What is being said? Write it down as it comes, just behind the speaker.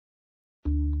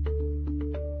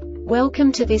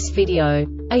Welcome to this video.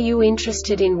 Are you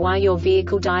interested in why your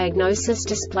vehicle diagnosis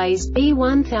displays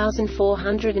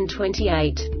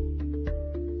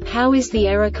B1428? How is the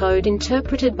error code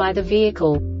interpreted by the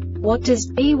vehicle? What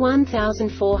does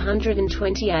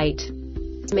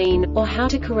B1428 mean, or how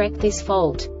to correct this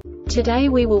fault? Today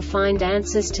we will find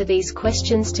answers to these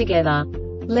questions together.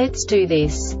 Let's do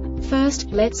this.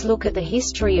 First, let's look at the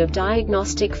history of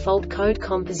diagnostic fault code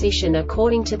composition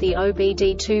according to the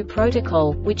OBD2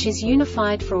 protocol, which is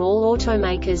unified for all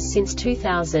automakers since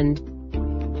 2000.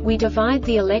 We divide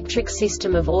the electric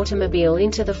system of automobile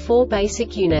into the four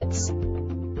basic units: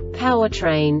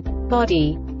 powertrain,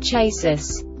 body,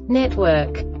 chassis,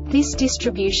 network. This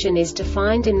distribution is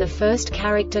defined in the first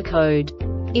character code.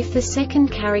 If the second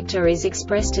character is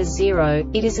expressed as 0,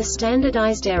 it is a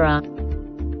standardized error.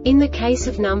 In the case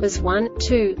of numbers 1,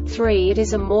 2, 3, it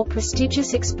is a more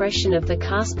prestigious expression of the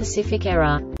car-specific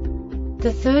error.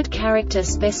 The third character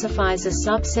specifies a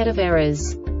subset of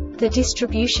errors. The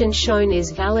distribution shown is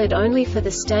valid only for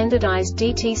the standardized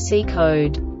DTC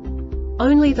code.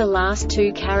 Only the last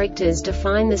two characters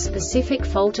define the specific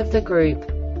fault of the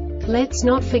group. Let's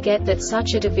not forget that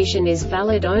such a division is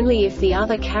valid only if the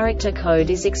other character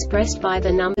code is expressed by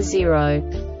the number 0.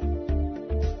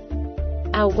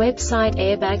 Our website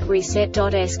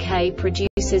airbagreset.sk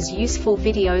produces useful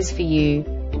videos for you.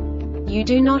 You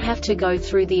do not have to go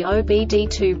through the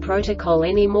OBD2 protocol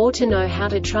anymore to know how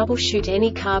to troubleshoot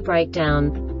any car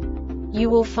breakdown. You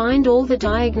will find all the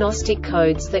diagnostic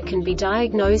codes that can be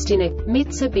diagnosed in a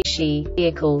Mitsubishi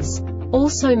vehicles.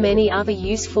 Also many other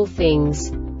useful things.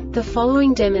 The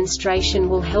following demonstration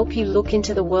will help you look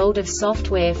into the world of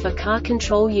software for car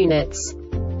control units.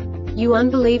 You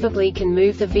unbelievably can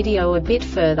move the video a bit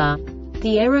further.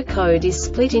 The error code is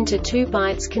split into 2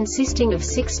 bytes consisting of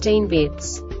 16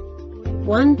 bits.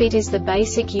 1 bit is the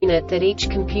basic unit that each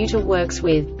computer works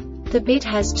with. The bit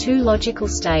has 2 logical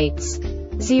states: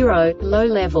 0, low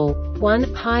level,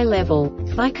 1, high level.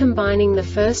 By combining the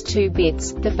first 2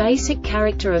 bits, the basic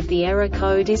character of the error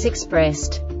code is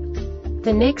expressed.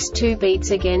 The next 2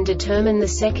 beats again determine the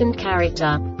second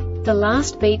character. The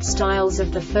last beat styles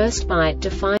of the first byte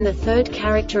define the third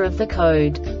character of the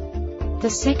code. The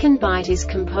second byte is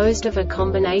composed of a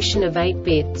combination of 8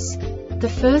 bits. The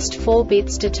first 4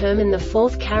 bits determine the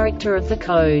fourth character of the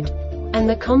code. And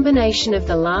the combination of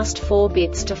the last 4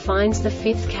 bits defines the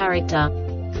fifth character.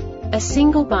 A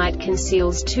single byte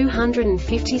conceals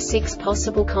 256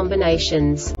 possible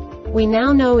combinations. We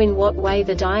now know in what way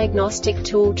the diagnostic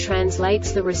tool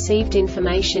translates the received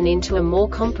information into a more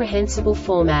comprehensible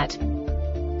format.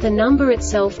 The number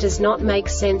itself does not make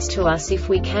sense to us if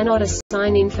we cannot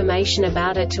assign information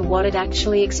about it to what it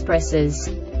actually expresses.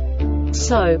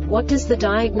 So, what does the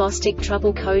diagnostic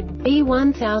trouble code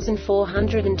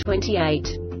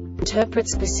B1428 interpret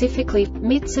specifically for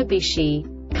Mitsubishi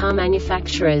car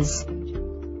manufacturers?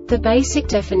 The basic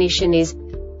definition is: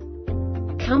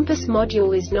 Compass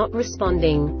module is not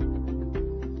responding.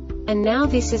 And now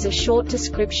this is a short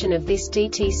description of this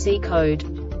DTC code.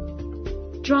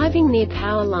 Driving near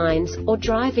power lines, or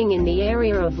driving in the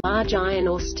area of large iron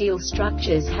or steel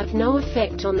structures have no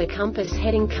effect on the compass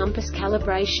heading. Compass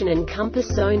calibration and compass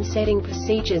zone setting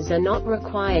procedures are not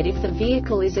required if the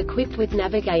vehicle is equipped with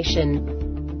navigation.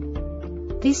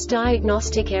 This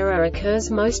diagnostic error occurs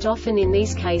most often in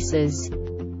these cases: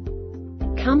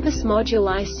 Compass module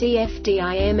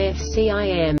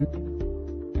ICFDIMFCIM.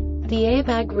 The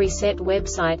Airbag Reset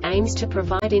website aims to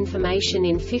provide information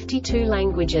in 52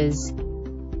 languages.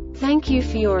 Thank you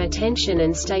for your attention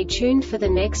and stay tuned for the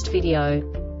next video.